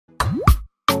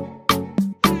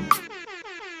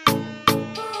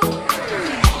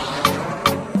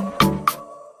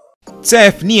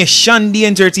WTF Nation, the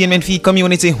entertainment feed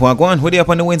community. What go on? Who they up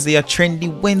on the Wednesday are Trendy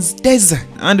Wednesdays.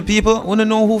 And the people wanna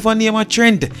know who for name a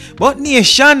trend. But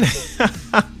Nation,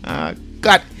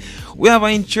 God, we have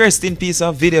an interesting piece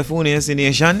of video for you,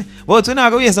 Nation. But we're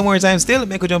not going to waste some more time still.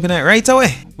 Make a jump in it right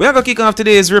away. We are going to kick off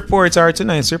today's report, or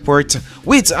tonight's report,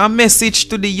 with a message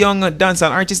to the young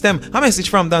dancehall artists. A message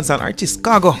from dancehall artist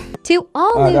Cargo. To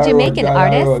all new Jamaican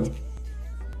artists.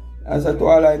 As I to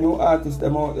all I new artists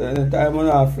them out there, anytime when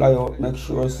I fly out, make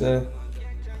sure say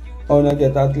I wanna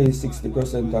get at least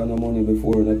 60% of the money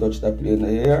before you touch the plane in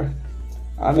the air.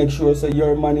 And make sure say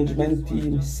your management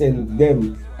team send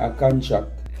them a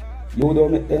contract. You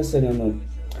don't make them send you none.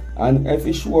 And if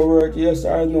you sure work yes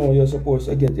or no, you're supposed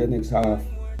to get your next half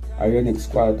or your next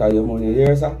quarter of your money.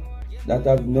 Yes sir? That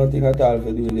have nothing at all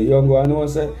to do with the young one. Know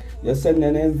say you send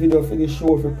them a video for the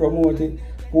show for promote it.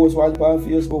 Post one on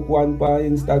Facebook, one on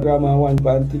Instagram, and one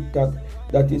on TikTok.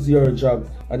 That is your job.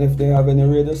 And if they have any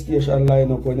radio station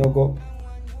line up when you go,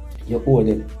 you owe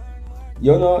them.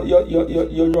 You know,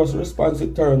 you just respond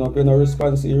to turn up, you know,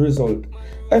 respond to the result.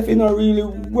 If you don't really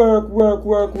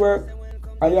work,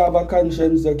 and you have a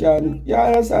conscience, you can, you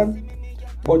understand?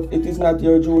 But it is not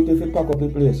your duty to pack up the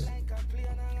place.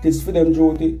 It is for them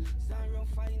duty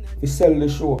to sell the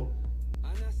show.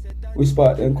 We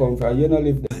spot and come from, you know,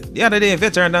 live there. The other day,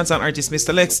 veteran dancehall artist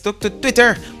Mr. Lex took to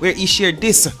Twitter where he shared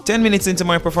this. 10 minutes into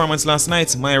my performance last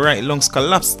night, my right lungs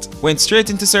collapsed. Went straight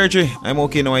into surgery. I'm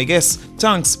okay now, I guess.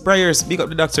 Thanks, prayers, big up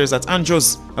the doctors at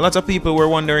Andrews. A lot of people were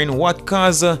wondering what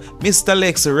caused Mr.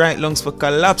 Lex right lungs for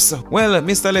collapse. Well,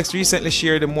 Mr. Lex recently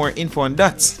shared more info on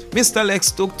that. Mr.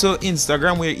 Lex took to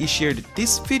Instagram where he shared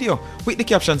this video with the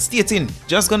caption stating,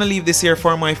 "Just gonna leave this here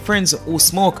for my friends who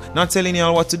smoke. Not telling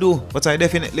y'all what to do, but I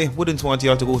definitely wouldn't want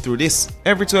y'all to go through this.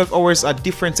 Every 12 hours a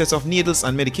different set of needles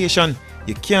and medication.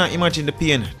 You can't imagine the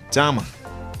pain. Damn."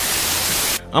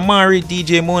 Amari,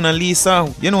 DJ Mona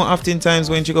Lisa, you know, oftentimes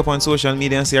when she go up on social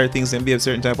media and say her things and behave a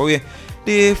certain type of way,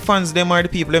 the fans them are the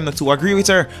people them not to agree with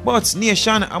her. But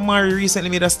Nation, Amari recently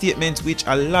made a statement which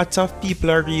a lot of people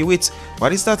agree with.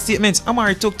 What is that statement?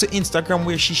 Amari took to Instagram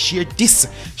where she shared this.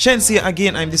 Shenseea,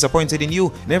 again, I'm disappointed in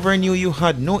you. Never knew you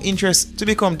had no interest to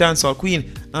become dancehall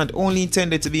queen and only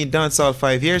intended to be in dancehall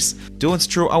 5 years. Don't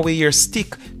throw away your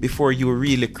stick before you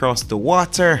really cross the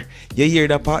water. You hear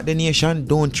that part, the Nation?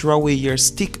 Don't throw away your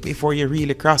stick before you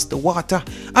really cross the water.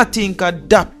 I think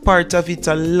that part of it,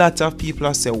 a lot of people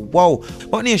are say, wow.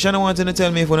 But Nation, I want you to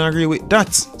tell me if you don't agree with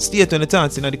that. State on the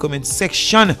thoughts in the comment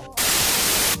section.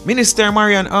 Minister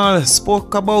Marion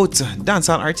spoke about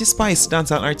dancehall artist Spice,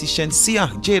 dancehall artist Shenseea,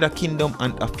 Jada Kingdom,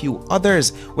 and a few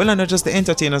others. Well, and not just the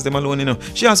entertainers them alone, you know.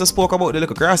 She also spoke about the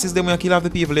little crosses them we kill off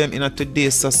the people them in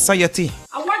today's society.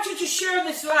 I want you to share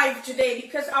this live today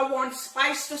because I want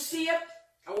Spice to see it.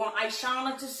 I want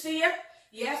Aishana to see it.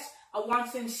 Yes, I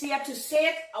want Shenseea to see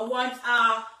it. I want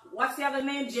what's the other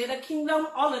name? Jada Kingdom.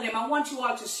 All of them. I want you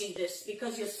all to see this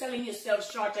because you're selling yourself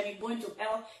short and you're going to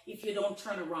hell if you don't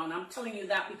turn around. I'm telling you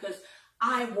that because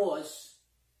I was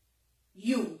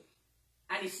you.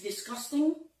 And it's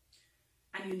disgusting.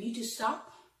 And you need to stop.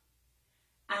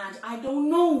 And I don't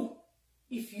know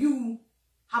if you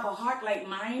have a heart like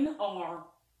mine or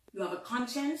you have a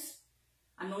conscience.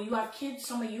 I know you have kids,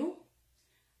 some of you.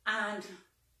 And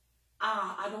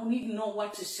I don't even know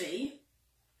what to say.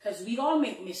 Because we all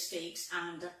make mistakes,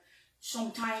 and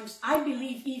sometimes I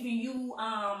believe even you,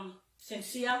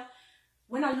 Shenseea,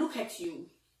 when I look at you,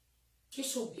 you're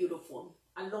so beautiful.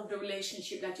 I love the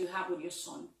relationship that you have with your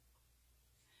son.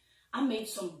 I made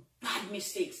some bad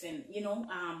mistakes, and you know,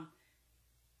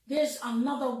 there's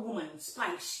another woman,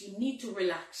 Spice. You need to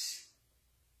relax.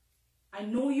 I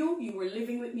know you were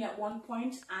living with me at one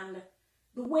point, and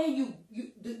the way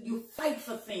you fight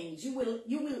for things, you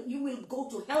will go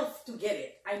to hell to get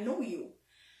it. I know you.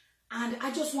 And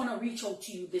I just want to reach out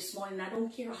to you this morning. I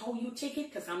don't care how you take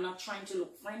it because I'm not trying to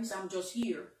look friends. I'm just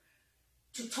here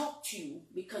to talk to you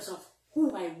because of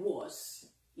who I was.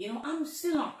 You know, I'm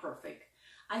still not perfect.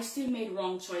 I still made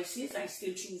wrong choices. I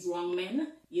still choose wrong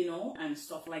men, you know, and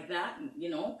stuff like that, you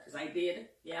know, because I did,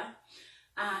 yeah.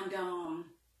 And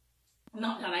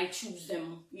not that I choose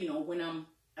them, you know, when I'm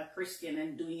a Christian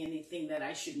and doing anything that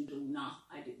I shouldn't do. Nah,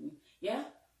 I didn't. Yeah?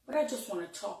 But I just want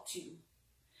to talk to you.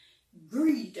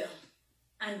 Greed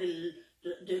and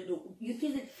you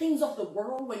feel the things of the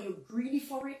world, when you're greedy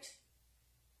for it,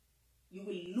 you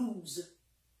will lose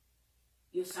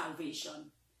your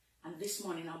salvation. And this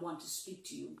morning I want to speak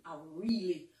to you. I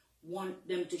really want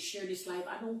them to share this live.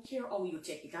 I don't care how you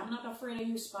take it. I'm not afraid of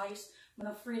you, Spice. I'm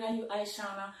not afraid of you,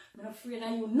 Aishana. I'm not afraid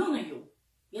of you, none of you.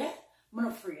 Yeah? I'm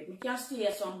not afraid. I can't stay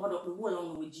here so I'm up the whole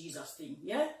on with Jesus thing,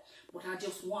 yeah? But I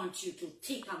just want you to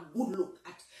take a good look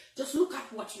at, just look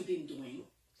at what you've been doing.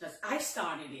 Because I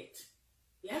started it,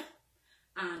 yeah?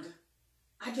 And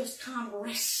I just can't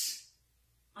rest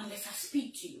unless I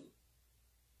speak to you.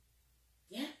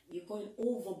 Yeah? You're going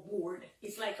overboard.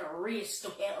 It's like a race to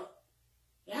hell.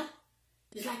 Yeah?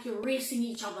 It's like you're racing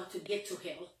each other to get to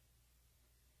hell.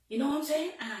 You know what I'm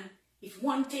saying? And if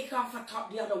one take off a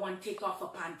top, the other one take off a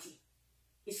panty.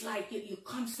 It's like you're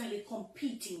constantly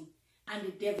competing and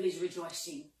the devil is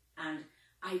rejoicing. And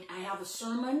I have a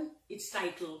sermon. It's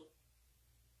titled,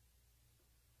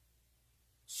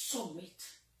 Submit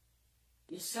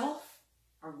Yourself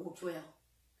or Go to Hell.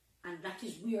 And that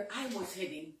is where I was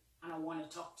heading. And I want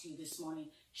to talk to you this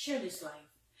morning. Share this live.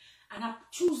 And I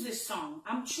choose this song.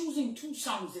 I'm choosing 2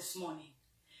 songs this morning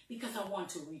because I want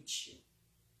to reach you.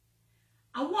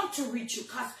 I want to reach you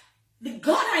because the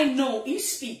God I know, He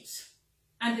speaks.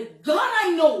 And the God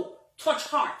I know touch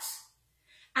hearts.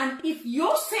 And if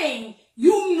you're saying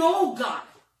you know God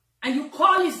and you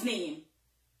call His name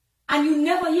and you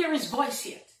never hear His voice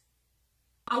yet,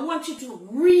 I want you to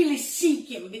really seek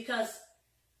Him because,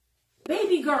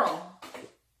 baby girl,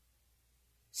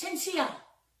 Shenseea,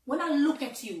 when I look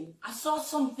at you, I saw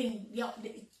something,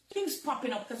 things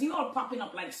popping up, because you're all popping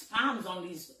up like spams on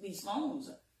these phones.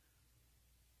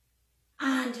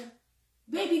 And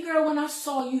baby girl, when I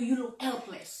saw you, you look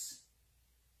helpless.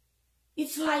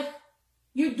 It's like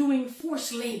you're doing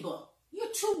forced labor.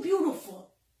 You're too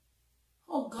beautiful.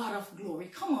 Oh, God of glory,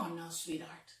 come on now, sweetheart.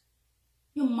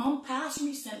 Your mom passed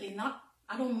recently,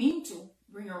 I don't mean to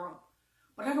bring her up,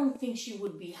 but I don't think she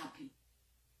would be happy.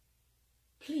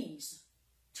 Please,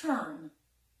 turn.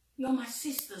 You're my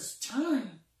sisters.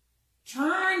 Turn.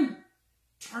 Turn.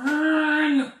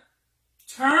 Turn.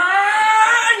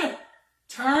 Turn.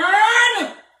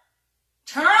 Turn.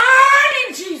 Turn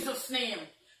in Jesus' name.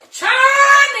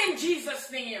 Turn in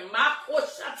Jesus' name.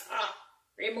 Makoshata.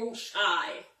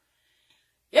 Rebushai.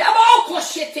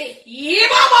 Yabokoshete.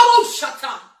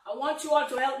 Yababushata. I want you all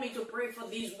to help me to pray for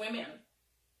these women.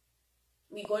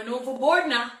 We're going overboard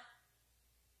now.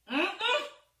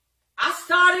 I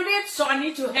started it, so I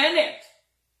need to end it.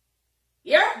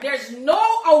 Yeah, there's no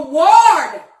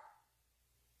award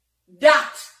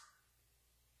that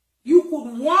you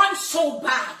could want so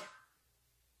bad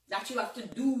that you have to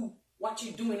do what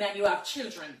you're doing and you have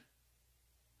children.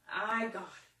 My God.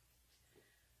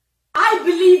 I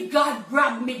believe God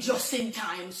grabbed me just in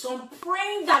time, so I'm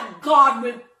praying that God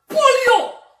will pull you.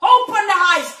 Open the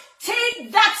eyes.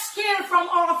 Take that scale from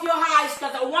off your eyes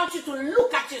because I want you to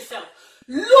look at yourself.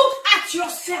 Look at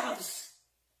yourselves.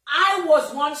 I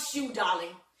was once you,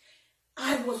 darling.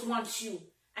 I was once you.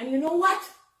 And you know what?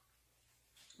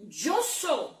 Just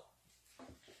so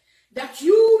that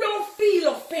you don't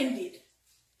feel offended,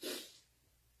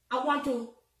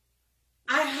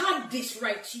 I had this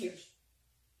right here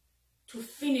to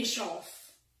finish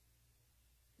off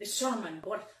the sermon,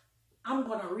 but I'm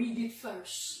going to read it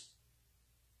first.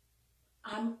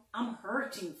 I'm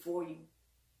hurting for you.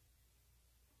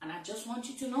 And I just want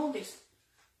you to know this.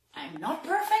 I'm not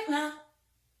perfect now.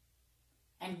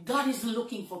 And God isn't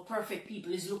looking for perfect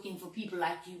people. He's looking for people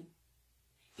like you.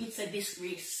 It's a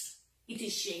disgrace. It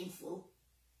is shameful.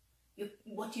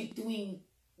 What you're doing,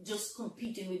 just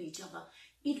competing with each other.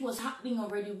 It was happening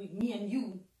already with me and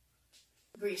you,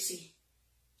 Gracie.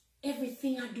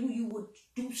 Everything I do, you would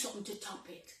do something to top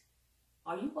it.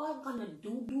 Are you all going to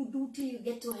do till you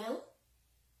get to hell?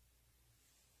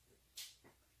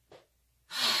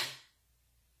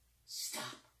 Stop.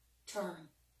 Turn.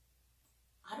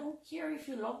 I don't care if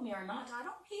you love me or not. I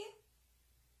don't care.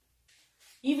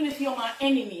 Even if you're my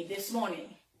enemy this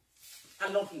morning, I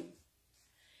love you.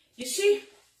 You see,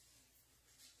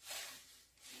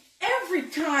 every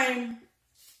time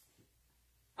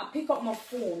I pick up my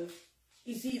phone,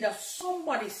 it's either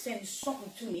somebody sends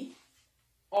something to me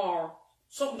or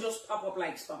something just pop up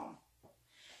like spam.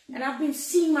 And I've been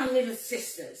seeing my little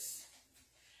sisters,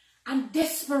 and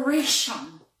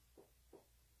desperation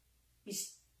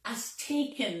has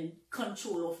taken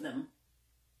control of them.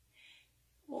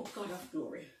 Oh, God of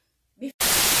glory.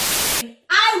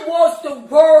 I was the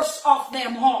worst of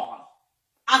them all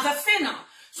as a sinner.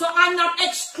 So I'm not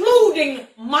excluding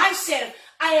myself.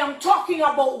 I am talking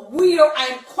about where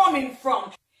I'm coming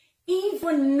from.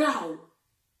 Even now,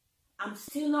 I'm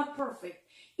still not perfect.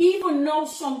 Even now,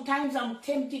 sometimes I'm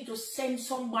tempted to send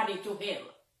somebody to hell.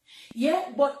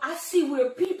 Yeah, but I see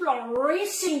where people are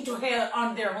racing to hell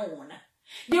on their own.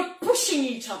 They're pushing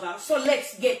each other. So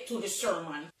let's get to the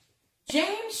sermon.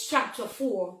 James chapter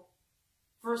 4,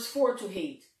 verse 4 to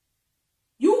 8.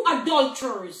 You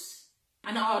adulterers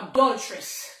and are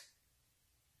adulteress.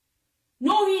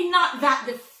 Know ye not that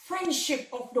the friendship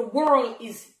of the world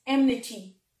is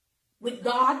enmity with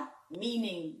God?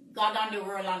 Meaning God and the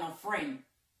world are not friend.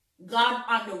 God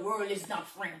and the world is not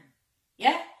friend.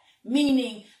 Yeah?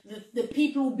 Meaning the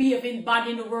people who behave bad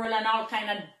in the world and all kind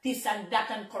of this and that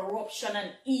and corruption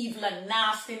and evil and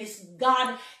nastiness.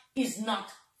 God is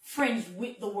not friends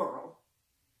with the world.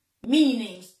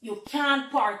 Meaning you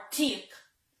can't partake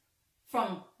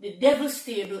from the devil's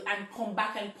table and come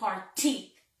back and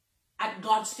partake at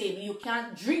God's table. You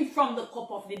can't drink from the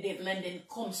cup of the devil and then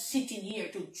come sitting here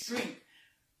to drink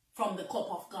from the cup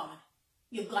of God.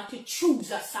 You got to choose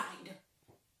a side.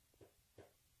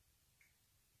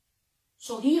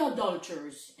 So the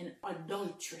adulterers and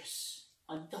adulteress,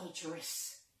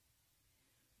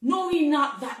 know ye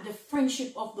not that the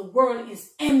friendship of the world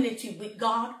is enmity with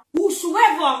God?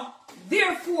 Whosoever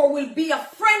therefore will be a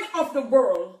friend of the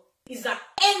world is an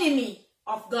enemy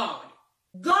of God.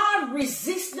 God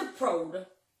resists the proud,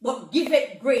 but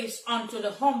giveth grace unto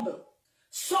the humble.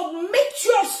 Submit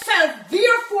yourself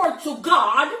therefore to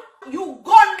God, you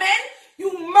gunmen,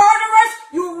 you murderers,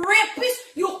 you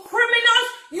rapists, you criminals,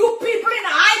 you people in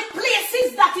high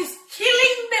places that is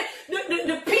killing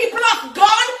the people of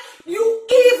God, you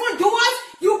evildoers,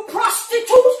 you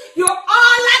prostitutes, you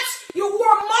harlots, you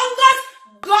whoremongers.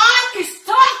 God is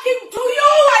talking to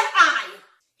you and I.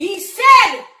 He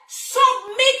said,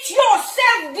 submit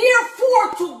yourself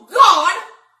therefore to God,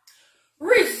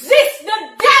 resist the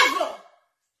devil,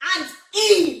 and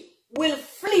he will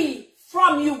flee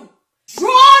from you.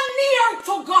 Draw near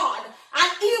to God,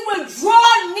 and he will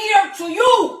draw near to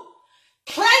you.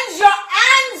 Cleanse your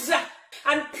hands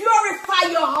and purify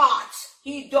your hearts.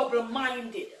 He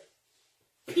double-minded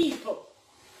people.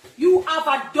 You have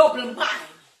a double mind.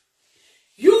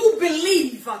 You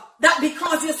believe that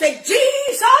because you say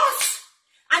Jesus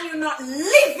and you're not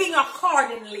living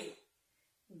accordingly,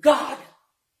 God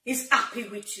is happy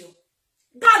with you.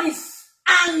 God is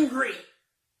angry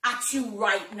at you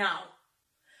right now.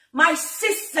 My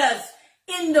sisters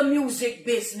in the music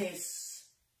business,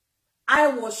 I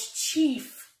was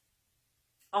chief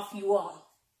of you all.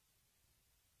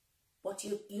 But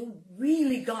you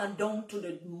really gone down to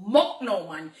the muck now,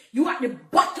 man. You at the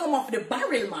bottom of the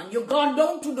barrel, man. You gone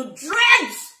down to the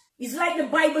dregs. It's like the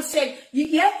Bible said,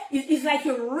 yeah? It's like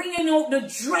you're wringing out the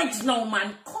dregs now,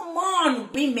 man. Come on,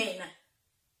 women.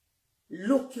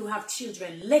 Look, you have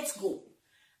children. Let's go.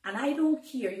 And I don't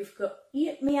care if you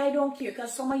eat me, I don't care,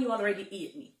 because some of you already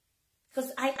ate me.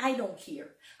 Because I don't care.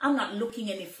 I'm not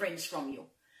looking any friends from you.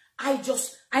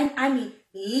 I'm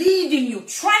leading you,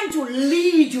 trying to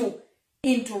lead you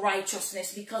into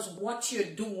righteousness, because what you're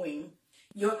doing,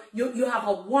 you have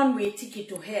a one-way ticket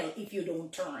to hell if you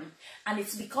don't turn. And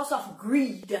it's because of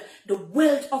greed, the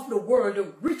wealth of the world,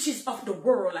 the riches of the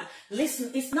world.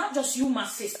 Listen, it's not just you, my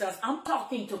sisters. I'm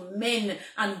talking to men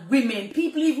and women,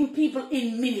 people, even people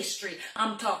in ministry.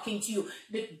 I'm talking to you.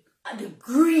 The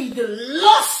greed, the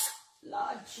lust.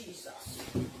 Lord Jesus.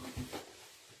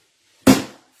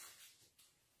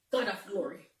 God of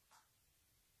glory.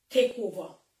 Take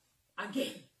over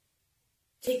again.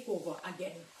 Take over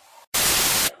again.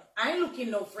 I ain't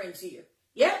looking no friends here.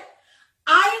 Yeah?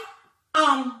 I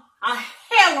am a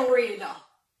hell raider.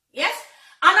 Yes?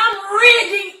 And I'm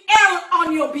raiding hell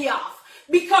on your behalf.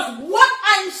 Because what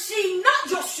I'm seeing, not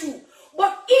just you,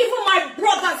 but even my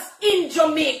brothers in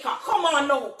Jamaica. Come on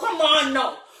now. Come on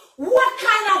now. What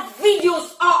kind of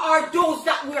videos are those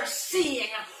that we're seeing?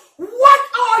 What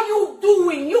are you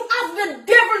doing? You have the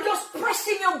devil just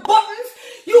pressing your buttons.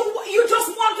 You just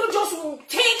want to just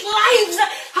take lives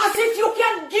as if you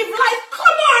can give life.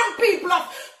 Come on, people of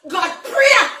God.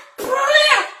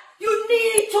 Prayer. You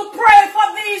need to pray for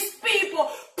these people.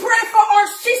 Pray for our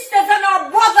sisters and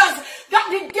our brothers that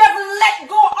the devil let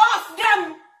go of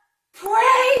them.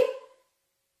 Pray.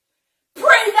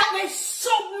 Pray that they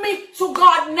submit to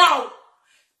God now.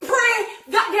 Pray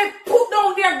that they put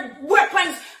down their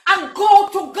weapons and go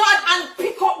to God and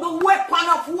pick up the weapon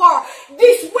of war.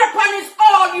 This weapon is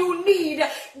all you need.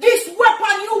 This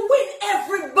weapon, you win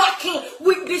every battle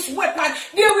with this weapon.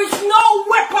 There is no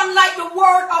weapon like the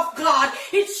word of God.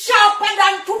 It's sharper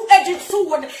than two-edged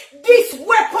sword. This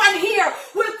weapon here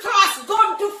will cause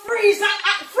gun to freeze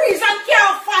and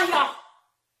kill fire.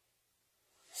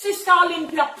 Sister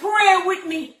Olympia, pray with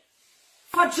me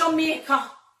for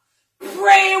Jamaica.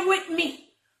 Pray with me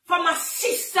for my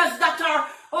sisters that are,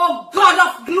 oh God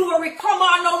of glory. Come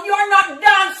on now. You're not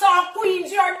dancehall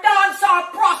queens. You're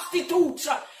dancehall prostitutes.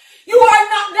 You are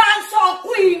not dancehall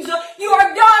queens. You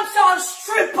are dancehall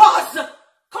strippers.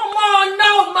 Come on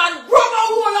now, man. Grab a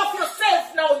hold of yourself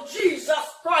now, Jesus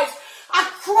Christ. I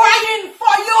cry praying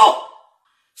for you.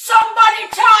 Somebody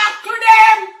talk to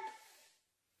them.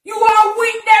 You are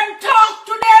with them, talk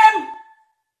to them.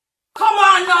 Come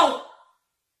on now.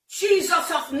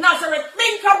 Jesus of Nazareth,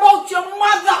 think about your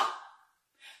mother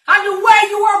and the way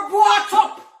you were brought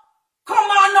up. Come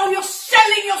on now, you're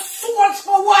selling your souls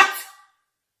for what?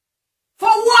 For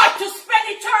what? To spend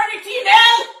eternity in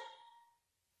hell?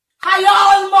 I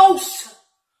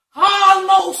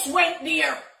almost went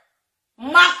there.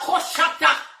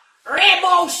 Makoshata,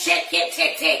 Rebo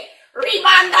Sheketete,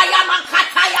 Rimanda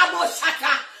Yamakata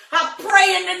Yaboshata. I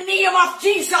pray in the name of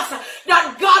Jesus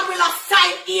that God will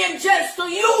assign angels to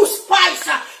you,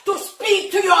 Spice, to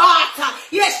speak to your heart.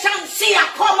 Yes,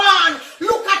 Shenseea, come on.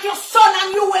 Look at your son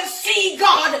and you will see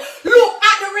God. Look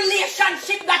at the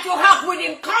relationship that you have with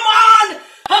him. Come on.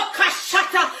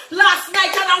 Last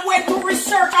night and I went to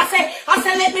research. I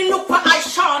said, let me look for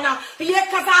Aishana. Yeah,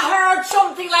 because I heard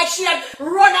something like she had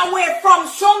run away from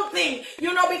something.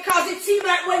 You know, because it seemed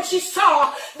like when she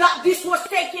saw that this was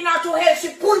taking her to hell, she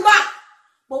pulled back.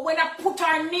 But when I put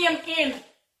her name in,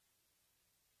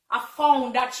 I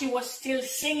found that she was still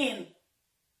singing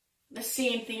the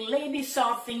same thing. Lady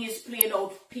Saw thing is played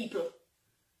out, people.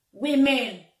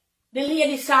 Women. The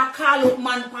ladies are call out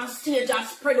man on stage and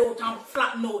spread out and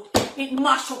flatten out. It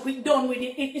mash up, it done with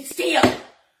it. It's still.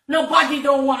 Nobody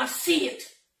don't want to see it.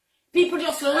 People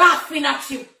just laughing at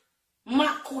you.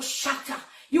 Mako Shatta.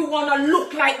 You want to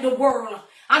look like the world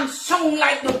and sound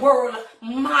like the world.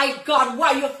 My God,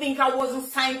 why you think I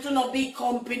wasn't signed to no big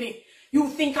company? You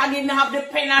think I didn't have the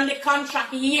pen and the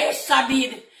contract? Yes, I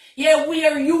did. Yeah,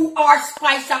 where you are,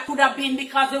 Spice, I could have been,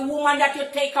 because the woman that you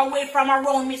take away from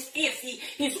around Miss Casey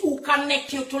is who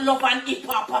connect you to love and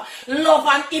hip-hop. Love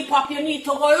and hip-hop, you need to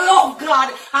go love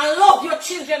God and love your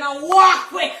children and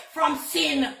walk away from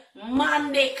sin.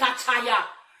 Mande Kataya.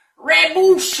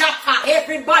 Rebu Shaka.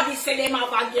 Everybody say them have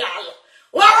a girl.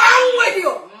 What wrong with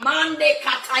you? Mande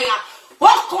Kataya.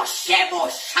 Oko Shebo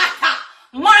Shaka.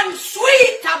 Man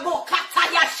sweet abo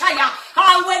kataya shaya.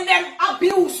 And when them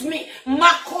abuse me,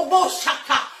 makobo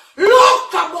shaka.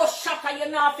 Look abo shaka,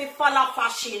 you know, if you follow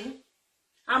fashion.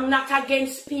 I'm not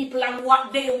against people and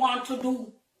what they want to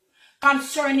do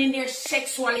concerning their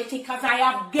sexuality, because I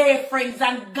have gay friends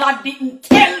and God didn't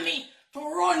tell me to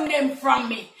run them from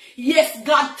me. Yes,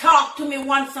 God talked to me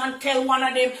once and tell one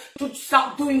of them to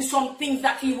stop doing some things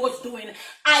that he was doing.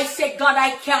 I said, God,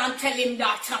 I can't tell him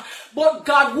that. But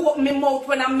God opened my mouth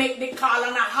when I make the call,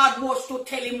 and I had words to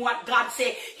tell him what God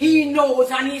said. He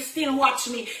knows, and he still watch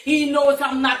me. He knows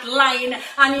I'm not lying,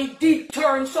 and he did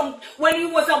turn some. When he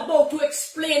was about to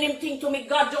explain him thing to me,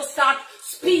 God just started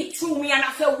speak through me, and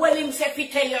I said, well, himself, he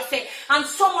tell you, say. And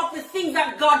some of the things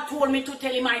that God told me to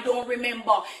tell him, I don't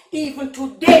remember. Even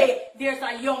today, there's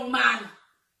a young man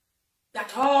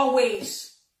that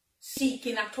always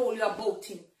seeking. I told you about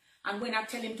him. And when I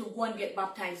tell him to go and get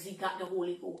baptized, he got the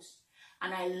Holy Ghost.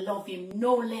 And I love him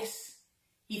no less.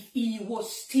 If he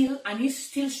was still, and he's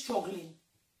still struggling.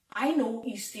 I know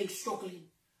he's still struggling.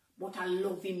 But I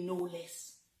love him no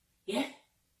less. Yeah?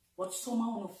 But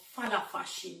somehow no follow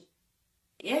fashion.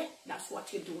 Yeah, that's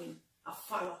what you're doing. A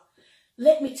follow.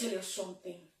 Let me tell you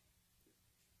something.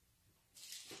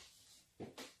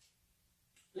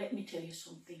 Let me tell you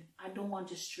something. I don't want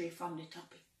to stray from the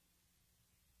topic.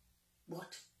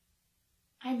 But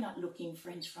I'm not looking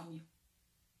friends from you.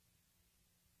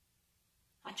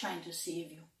 I'm trying to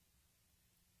save you.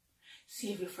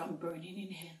 Save you from burning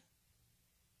in hell.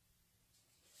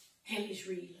 Hell is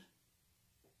real.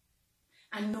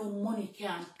 And no money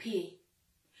can pay.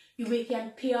 You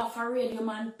can pay off a radio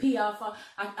man, pay off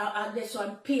this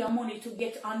one, pay money to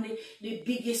get on the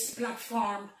biggest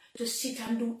platform to sit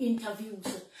and do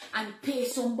interviews and pay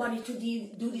somebody to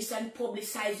do this and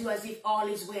publicize you as if all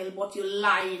is well, but you're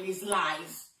lying is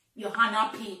lies. You're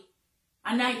unhappy.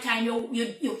 At night time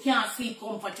you can't sleep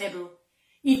comfortable.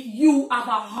 If you have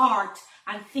a heart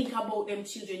and think about them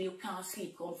children, you can't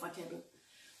sleep comfortable.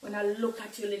 When I look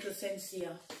at you, little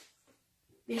Shenseea,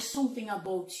 there's something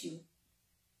about you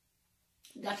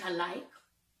that I like,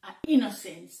 an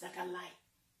innocence that I like.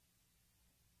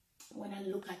 When I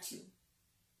look at you,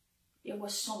 there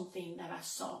was something that I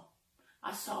saw.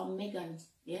 I saw Megan,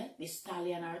 yeah, the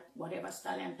stallion or whatever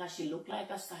stallion, that she looked like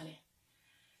a stallion.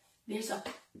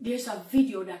 There's a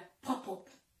video that pop up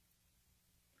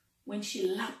when she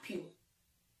lap you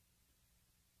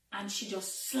and she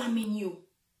just slamming you,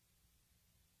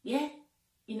 yeah,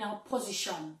 in her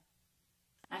position,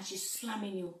 and she's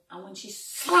slamming you, and when she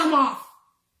slam off,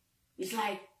 it's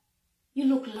like, you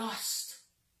look lost.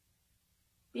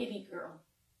 Baby girl,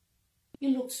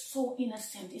 you look so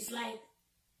innocent. It's like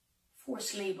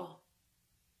forced labor.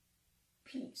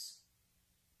 Please,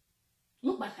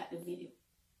 Look back at the video.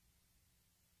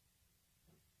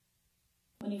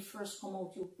 When you first come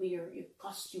out, you wear your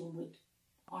costume with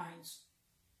horns.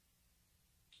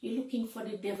 You're looking for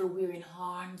the devil wearing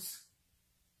horns.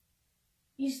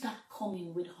 He's not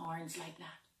coming with horns like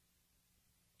that.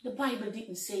 The Bible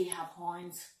didn't say you have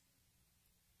horns.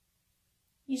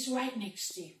 He's right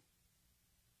next to you.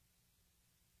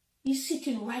 He's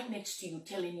sitting right next to you,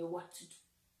 telling you what to do.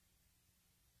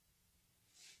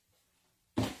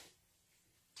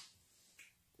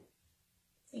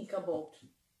 Think about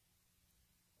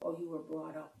how you were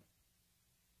brought up.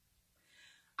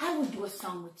 I would do a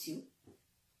song with you.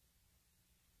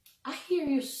 I hear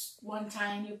you one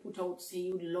time you put out, say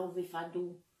you'd love if I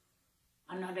do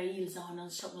another heels on or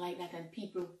something like that, and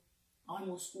people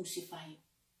almost crucify you.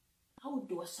 I would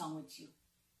do a song with you.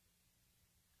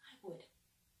 I would.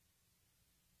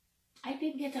 I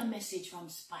did get a message from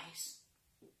Spice.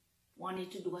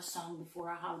 Wanted to do a song before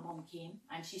her album came,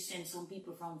 and she sent some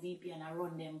people from VP and I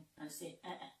run them and said,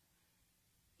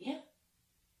 yeah,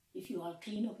 if you all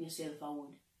clean up yourself, I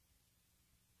would.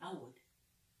 I would.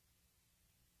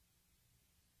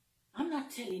 I'm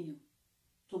not telling you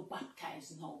to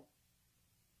baptize now.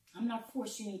 I'm not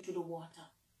forcing you to the water.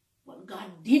 But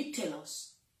God did tell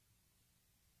us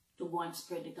to go and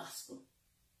spread the gospel.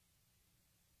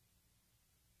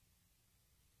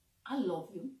 I love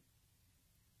you.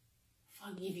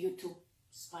 Forgive you too,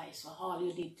 Spice, for all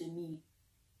you did to me.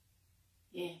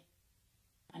 Yeah.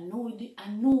 I know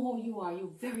how you are.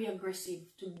 You're very aggressive.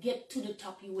 To get to the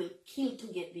top, you will kill to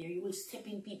get there. You will step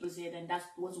in people's head, and that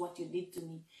was what you did to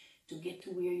me to get to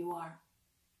where you are.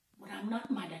 But I'm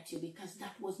not mad at you because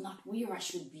that was not where I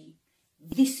should be.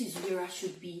 This is where I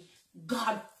should be.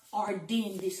 God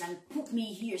ordained this and put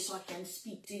me here so I can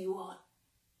speak to you all.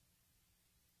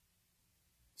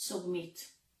 Submit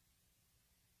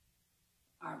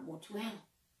or go to hell.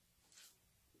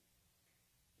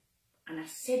 And I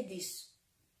said this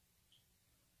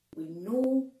with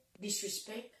no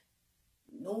disrespect,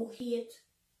 no hate,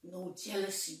 no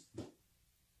jealousy.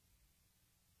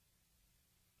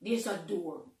 There's a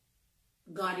door.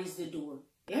 God is the door.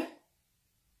 Yeah?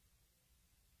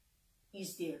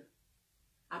 He's there.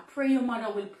 I pray your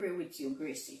mother will pray with you,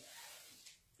 Gracie.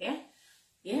 Yeah?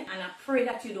 Yeah? And I pray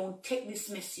that you don't take this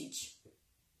message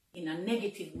in a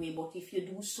negative way, but if you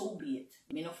do, so be it.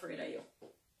 I'm not afraid of you.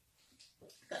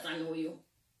 Because I know you.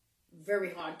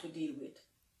 Very hard to deal with.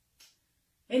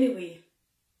 Anyway,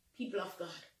 people of God,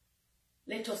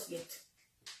 let us get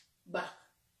back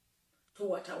to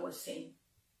what I was saying.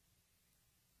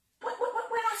 When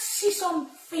I see some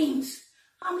things,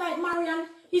 I'm like, Marion,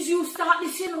 is you start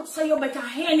this, you know, so you better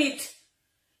hand it.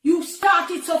 You start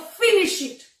it, so finish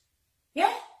it.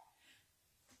 Yeah?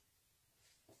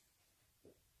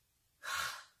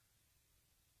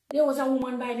 There was a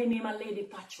woman by the name of Lady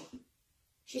Pacho.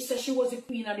 She said she was the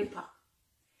queen of the pack.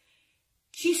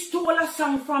 She stole a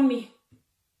song from me.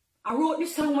 I wrote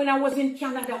this song when I was in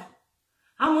Canada.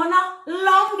 I'm on a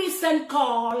long distance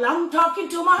call. I'm talking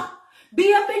to my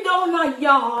baby down my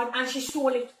yard, and she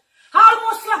stole it. I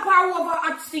almost slapped her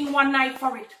over at sing one night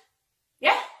for it.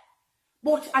 Yeah?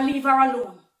 But I leave her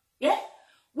alone. Yeah?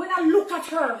 When I look at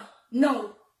her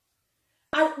now,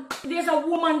 there's a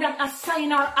woman that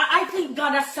assigned her. I think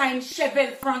God assigned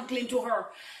Chevelle Franklin to her.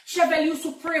 Chevelle used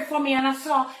to pray for me, and I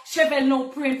saw Chevelle now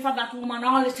praying for that woman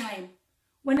all the time.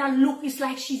 When I look, it's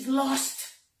like she's lost.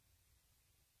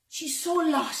 She's so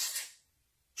lost.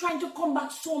 Trying to come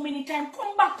back so many times.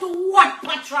 Come back to what,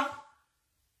 Patra?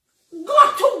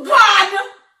 Go to God.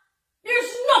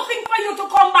 There's nothing for you to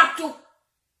come back to.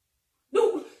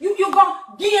 You're going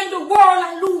to gain the world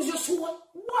and lose your soul.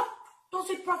 What does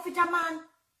it profit a man?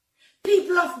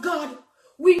 People of God,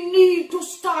 we need to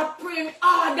start praying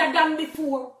harder than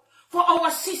before. For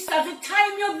our sisters, the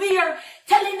time you're there,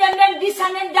 telling them this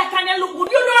and then that and they look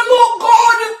good. You don't look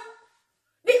good.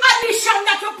 The addition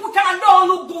that you put on don't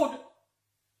look good.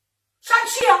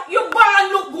 Shenseea, you born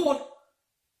look good.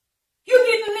 You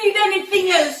didn't need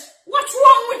anything else. What's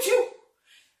wrong with you?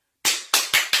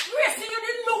 Gracie, you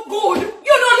didn't look good.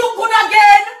 You don't look good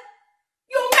again.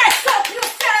 You messed up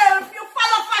yourself. You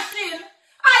follow fashion.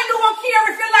 I don't care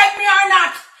if you like me or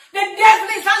not. The devil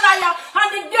is a liar and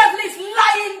the devil is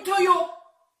lying to you.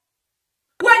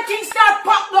 When things start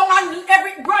pop down and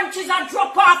every branches are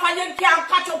drop off and you can't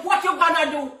catch up, what you gonna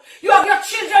do? You have your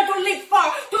children to live for,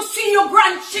 to see your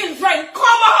grandchildren.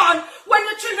 Come on! When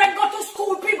your children go to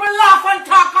school, people laugh and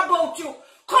talk about you.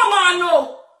 Come on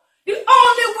now! The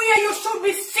only way you should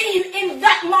be seen in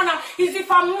that manner is if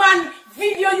a man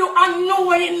video you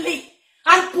unknowingly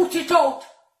and put it out.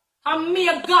 And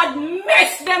may God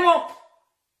mess them up.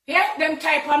 Yeah? Them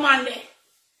type of man there.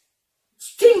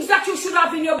 should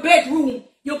have in your bedroom.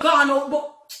 You gone out,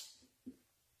 but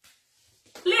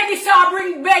ladies say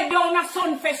bring bed down at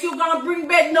Sunfest. You gonna bring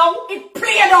bed now? It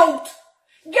played out.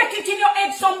 Get it in your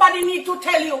head. Somebody need to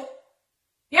tell you.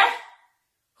 Yeah?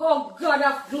 Oh, God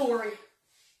of glory.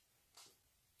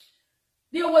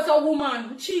 There was a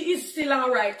woman. She is still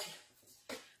alright.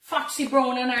 Foxy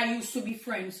Brown and I used to be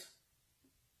friends.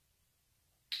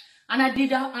 And I did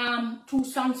 2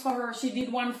 songs for her. She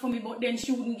did one for me, but then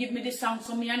she wouldn't give me the song,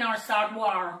 so me and her start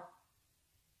war.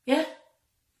 Yeah?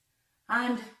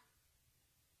 And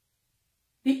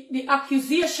the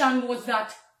accusation was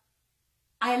that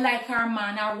I like her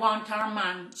man, I want her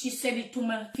man. She said it to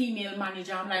my female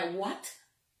manager. I'm like, what?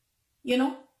 You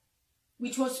know?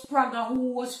 Which was Praga,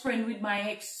 who was friend with my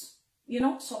ex. You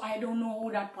know? So I don't know how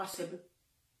that's possible.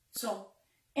 So,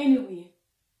 anyway.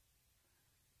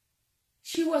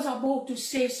 She was about to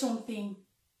say something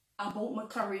about my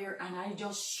career and I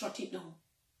just shut it down.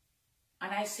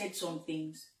 And I said some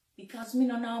things. Because me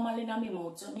no normal in my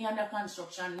mouth. So me under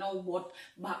construction now, but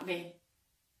back then.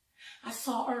 I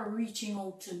saw her reaching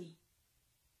out to me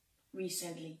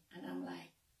recently. And I'm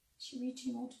like, she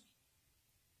reaching out to me.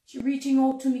 She reaching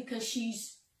out to me because she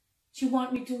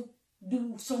want me to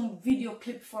do some video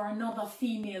clip for another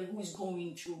female who is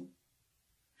going through.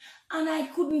 And I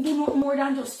couldn't do no more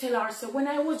than just tell her. So when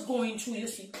I was going through, you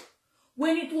see,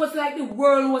 when it was like the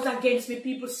world was against me,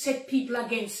 people set people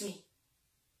against me,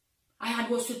 I had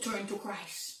was to turn to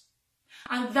Christ.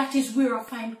 And that is where I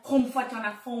find comfort and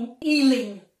I found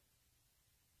healing.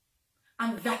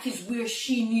 And that is where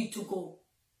she needs to go.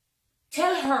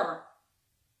 Tell her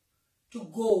to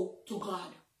go to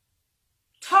God.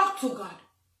 Talk to God.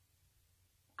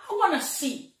 I want to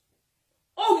see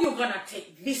how you're going to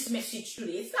take this message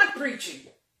today. It's not preaching.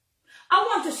 I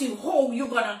want to see how you're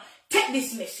going to take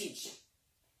this message.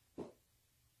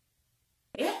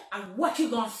 Yeah? And what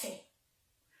you're going to say.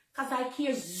 Because I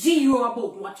care zero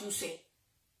about what you say.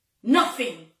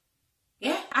 Nothing.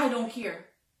 Yeah? I don't care.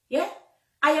 Yeah?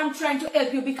 I am trying to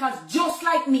help you because just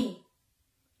like me,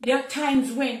 there are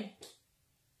times when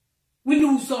we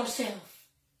lose ourselves.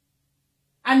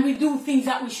 And we do things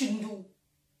that we shouldn't do.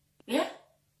 Yeah?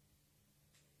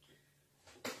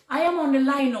 I am on the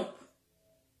lineup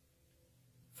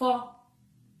for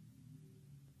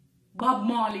Bob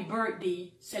Marley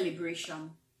birthday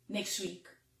celebration next week.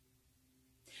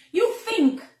 You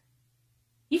think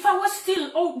if I was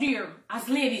still out there as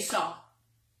ladies saw,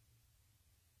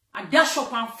 I dash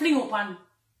up and fling up and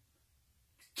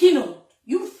keynote,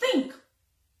 you think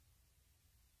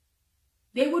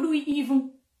they would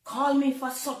even call me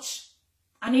for such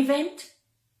an event?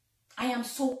 I am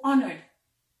so honored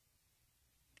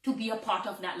to be a part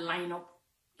of that lineup.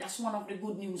 That's one of the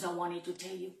good news I wanted to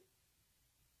tell you.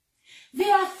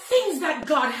 There are things that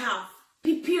God has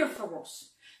prepared for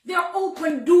us. There are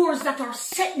open doors that are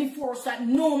set before us that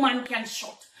no man can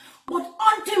shut. But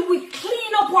until we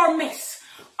clean up our mess,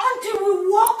 until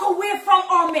we walk away from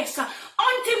our mess,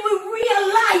 until we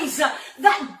realize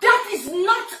that that is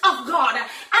not of God,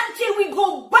 until we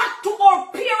go back to our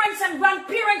parents and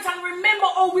grandparents and remember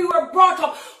how we were brought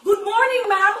up. Good morning,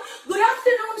 ma'am. Good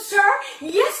afternoon, sir.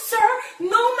 Yes, sir.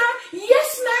 No, ma'am.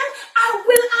 Yes, ma'am. I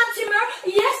will, Auntie ma'am.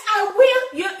 Yes, I will.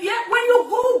 Yeah. When you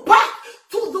go back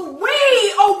to the way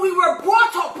how we were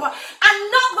brought up and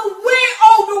not the way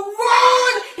how the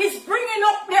world is bringing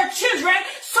up their children.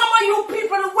 Some of you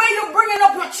people, the way you're bringing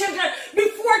up your children,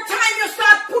 before time you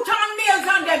start put on nails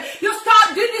on them, you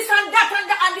start doing this and that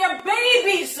and they're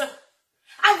babies.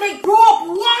 And they grow up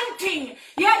wanting.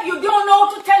 Yeah, you don't know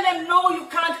how to tell them, no, you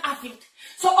can't have it.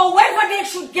 So however they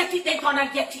should get it, they're gonna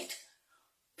get it.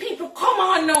 People, come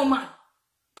on now, man.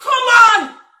 Come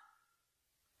on.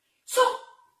 So,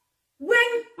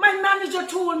 when my manager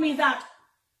told me that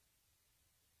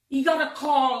he got a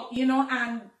call, you know,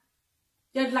 and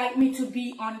they'd like me to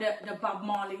be on the Bob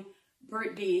Marley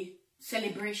birthday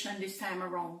celebration this time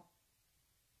around,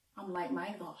 I'm like,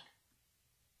 my God.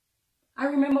 I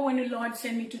remember when the Lord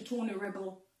sent me to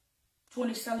Rebel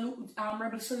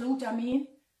Salute,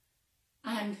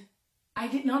 and I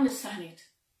didn't understand it.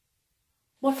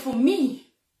 But for me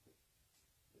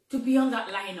to be on that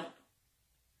lineup,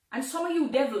 and some of you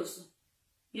devils,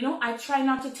 you know, I try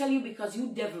not to tell you because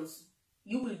you devils,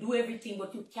 you will do everything,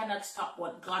 but you cannot stop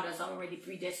what God has already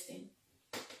predestined.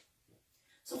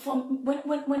 So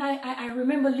when I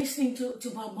remember listening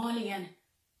to Bob Marley and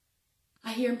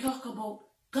I hear him talk about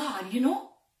God, you know,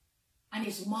 and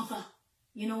his mother,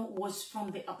 you know, was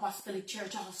from the Apostolic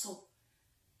Church also.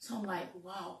 So I'm like,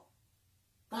 wow,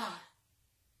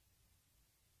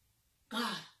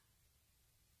 God.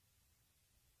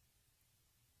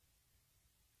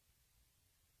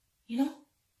 You know,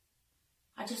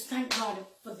 I just thank God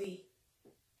for the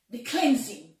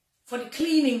cleansing, for the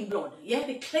cleaning blood. Yeah,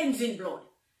 the cleansing blood.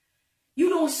 You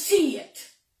don't see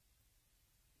it,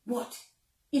 but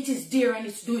it is there and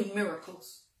it's doing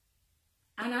miracles.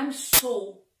 And I'm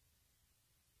so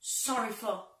sorry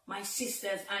for my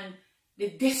sisters and the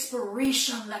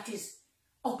desperation that is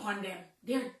upon them.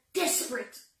 They're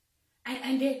desperate.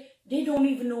 And they don't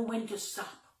even know when to stop.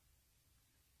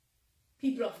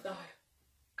 People of God,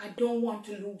 I don't want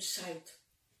to lose sight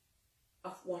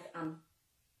of what I'm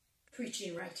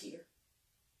preaching right here.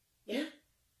 Yeah?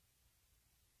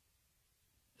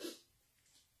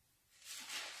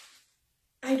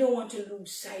 I don't want to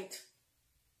lose sight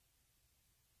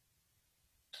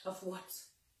of what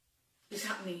is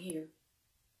happening here.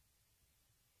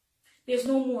 There's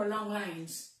no more long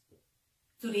lines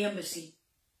to the embassy.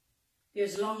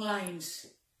 There's long lines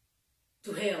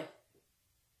to hell.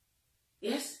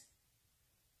 Yes?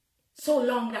 So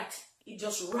long that it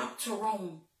just wrapped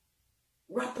around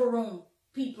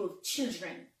people,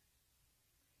 children.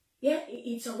 Yeah,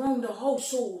 it's around the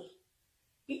household.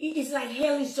 It's like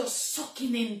hell is just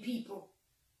sucking in people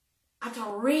at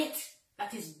a rate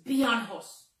that is beyond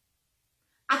us.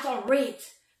 At a rate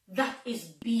that is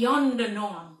beyond the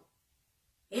norm.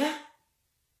 Yeah?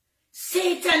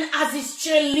 Satan has his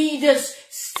cheerleaders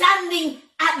standing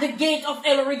at the gate of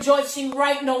hell rejoicing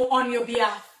right now on your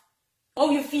behalf. How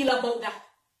you feel about that?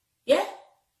 Yeah?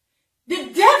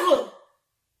 The devil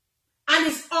and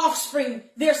his offspring,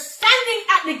 they're standing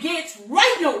at the gates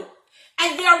right now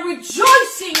and they are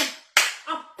rejoicing,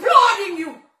 applauding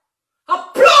you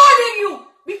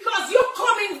because you're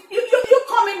coming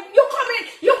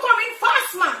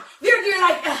fast, man. They're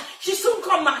like, she soon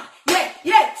come, man.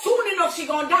 Yeah, soon enough she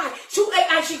gonna die.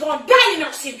 And she gonna die in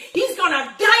her sin. He's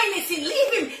gonna die in his sin.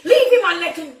 Leave him and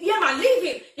let him, yeah man, leave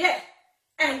him. Yeah.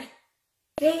 And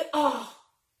they are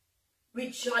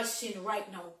rejoicing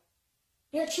right now.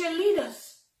 They're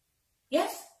cheerleaders.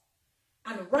 Yes?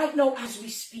 And right now as we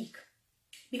speak,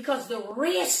 because the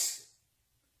race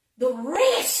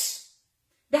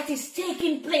that is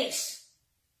taking place,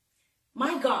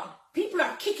 my God, people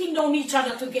are kicking down each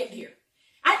other to get there.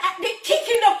 And they're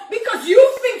kicking up because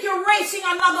you think you're racing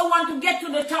another one to get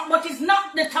to the top, but it's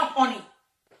not the top, honey.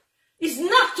 It's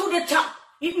not to the top.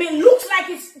 It may look like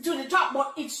it's to the top,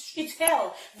 but it's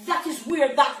hell. That is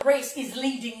where that race is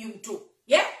leading you to.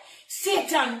 Yeah?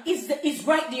 Satan is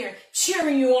right there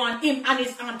cheering you on, him and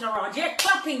his entourage. Yeah?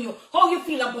 Clapping you. How you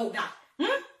feel about that?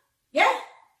 Yeah?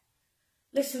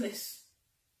 Listen to this.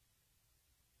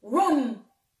 Run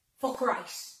for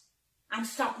Christ and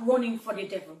stop running for the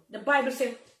devil. The Bible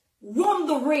says, run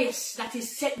the race that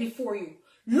is set before you.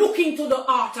 Look into the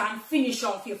altar and finish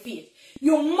off your faith.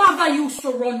 Your mother used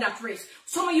to run that race.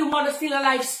 Some of you mothers still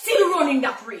alive, still running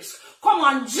that race. Come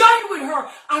on, join with her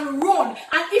and run.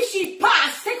 And if she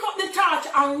passed, take up the torch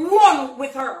and run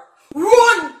with her.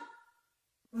 Run!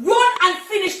 Run and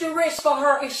finish the race for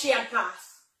her if she had passed.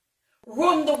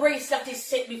 Run the race that is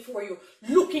set before you.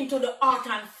 Look into the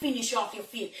altar and finish off your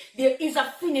faith. There is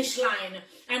a finish line.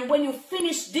 And when you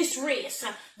finish this race,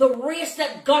 the race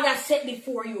that God has set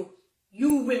before you,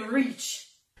 you will reach.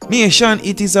 Nation,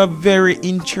 it is a very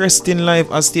interesting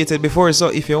live as stated before, so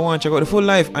if you want to check out the full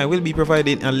live, I will be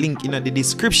providing a link in the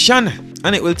description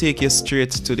and it will take you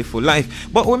straight to the full live.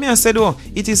 But what I said though,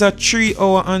 it is a 3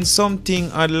 hour and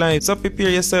something odd live, so prepare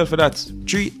yourself for that.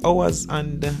 3 hours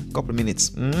and a couple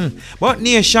minutes. But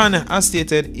Nation, as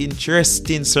stated,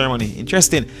 interesting ceremony.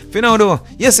 Interesting. For now though,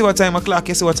 you see what time o'clock,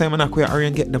 you see what time and where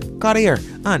Marion get the car here.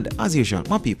 And as usual,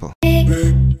 my people.